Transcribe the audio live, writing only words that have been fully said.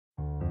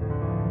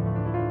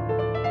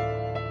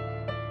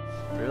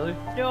really?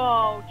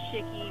 No,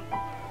 Chicky.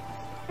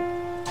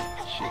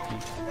 Chicky.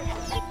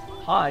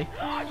 Hi.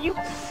 You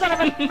son of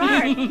a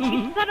fart!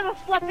 You son of a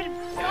flippin'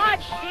 god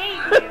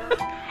damn you!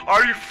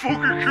 Are you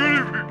fucking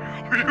kidding me?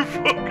 Are you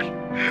fucking...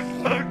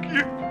 Fuck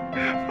you.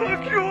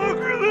 Fuck you,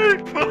 Uncle Lee.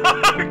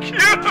 Fuck you.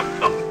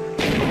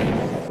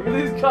 Look at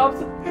these cops.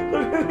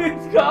 Look at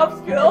these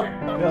cops, Gil.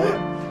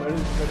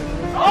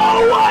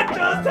 Oh, what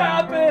just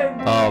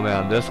happened? Oh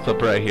man, this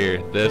clip right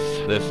here, this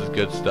is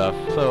good stuff.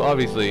 So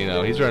obviously, you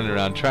know, he's running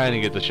around trying to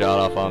get the shot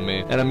off on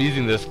me, and I'm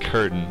using this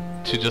curtain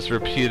to just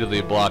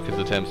repeatedly block his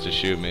attempts to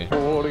shoot me.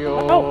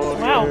 Oh,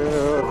 wow.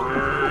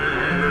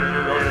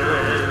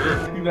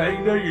 Now you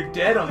know you're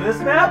dead on this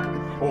map?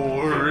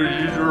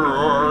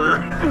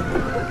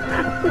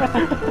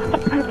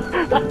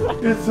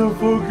 It's a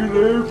fucking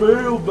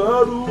airmail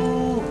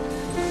battle!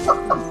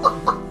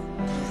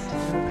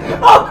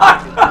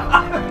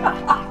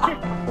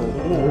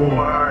 Oh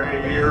my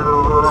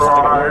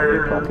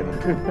god!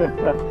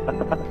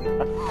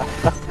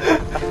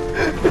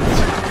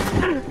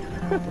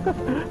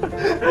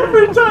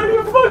 Every time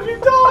you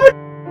fucking die!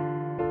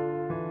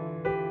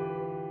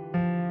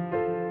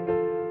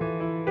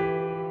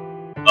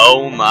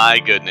 Oh my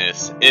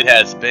goodness, it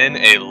has been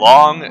a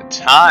long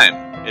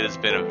time. It has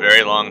been a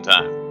very long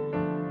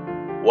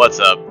time. What's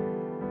up?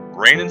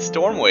 Rain and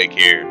Stormwake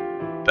here,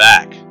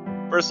 back.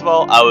 First of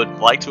all, I would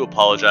like to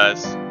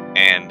apologize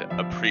and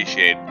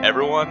appreciate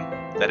everyone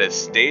that has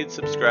stayed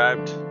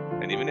subscribed.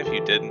 And even if you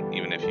didn't,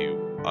 even if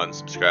you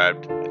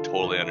unsubscribed, I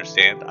totally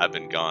understand. I've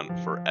been gone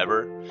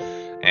forever.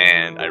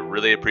 And I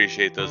really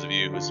appreciate those of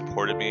you who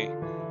supported me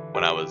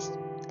when I was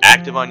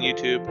active on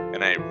YouTube,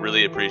 and I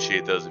really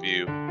appreciate those of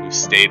you who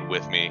stayed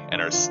with me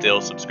and are still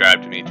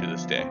subscribed to me to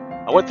this day.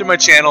 I went through my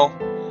channel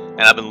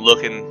and I've been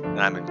looking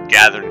and I've been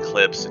gathering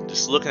clips and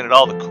just looking at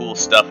all the cool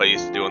stuff I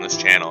used to do on this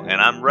channel,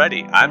 and I'm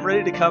ready. I'm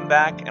ready to come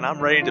back and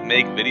I'm ready to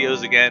make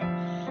videos again,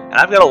 and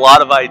I've got a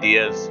lot of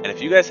ideas, and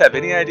if you guys have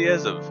any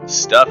ideas of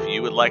stuff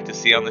you would like to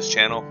see on this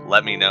channel,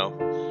 let me know.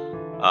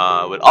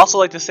 I would also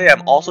like to say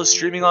I'm also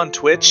streaming on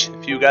Twitch.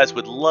 If you guys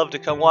would love to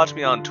come watch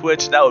me on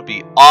Twitch, that would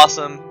be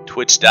awesome.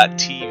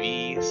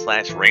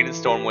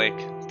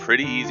 Twitch.tv/RainandStormwake.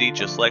 Pretty easy,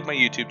 just like my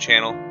YouTube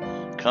channel.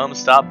 Come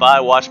stop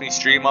by, watch me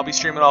stream. I'll be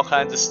streaming all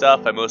kinds of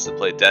stuff. I mostly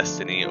play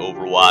Destiny,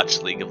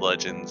 Overwatch, League of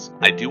Legends.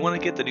 I do want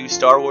to get the new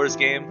Star Wars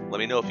game. Let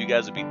me know if you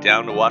guys would be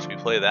down to watch me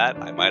play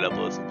that. I might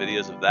upload some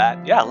videos of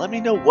that. Yeah, let me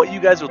know what you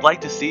guys would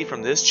like to see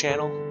from this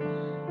channel,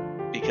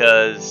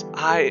 because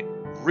I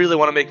really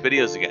want to make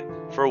videos again.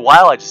 For a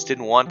while I just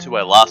didn't want to.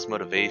 I lost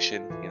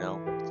motivation, you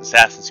know.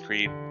 Assassin's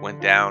Creed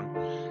went down.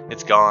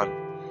 It's gone.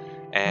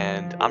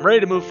 And I'm ready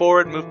to move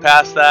forward, move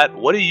past that.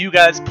 What are you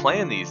guys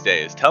playing these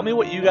days? Tell me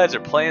what you guys are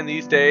playing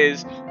these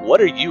days.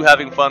 What are you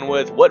having fun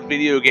with? What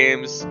video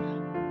games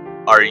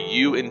are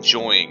you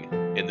enjoying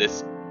in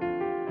this?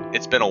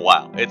 It's been a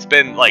while. It's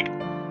been like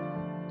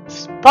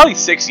probably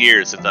 6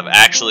 years since I've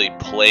actually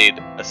played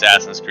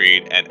Assassin's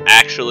Creed and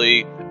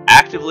actually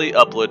actively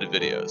uploaded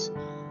videos.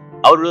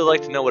 I would really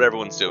like to know what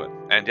everyone's doing.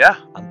 And yeah,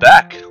 I'm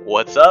back.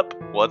 What's up?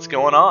 What's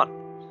going on?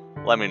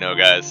 Let me know,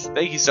 guys.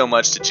 Thank you so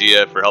much to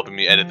Gia for helping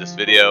me edit this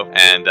video.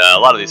 And a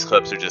lot of these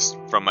clips are just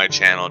from my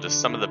channel,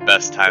 just some of the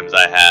best times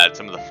I had,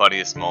 some of the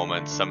funniest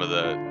moments, some of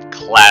the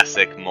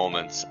classic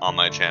moments on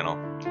my channel.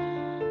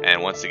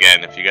 And once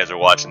again, if you guys are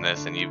watching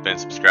this and you've been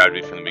subscribed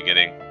to me from the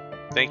beginning,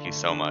 thank you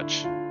so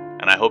much.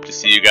 And I hope to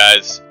see you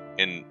guys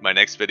in my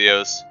next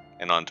videos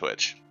and on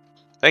Twitch.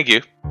 Thank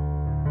you.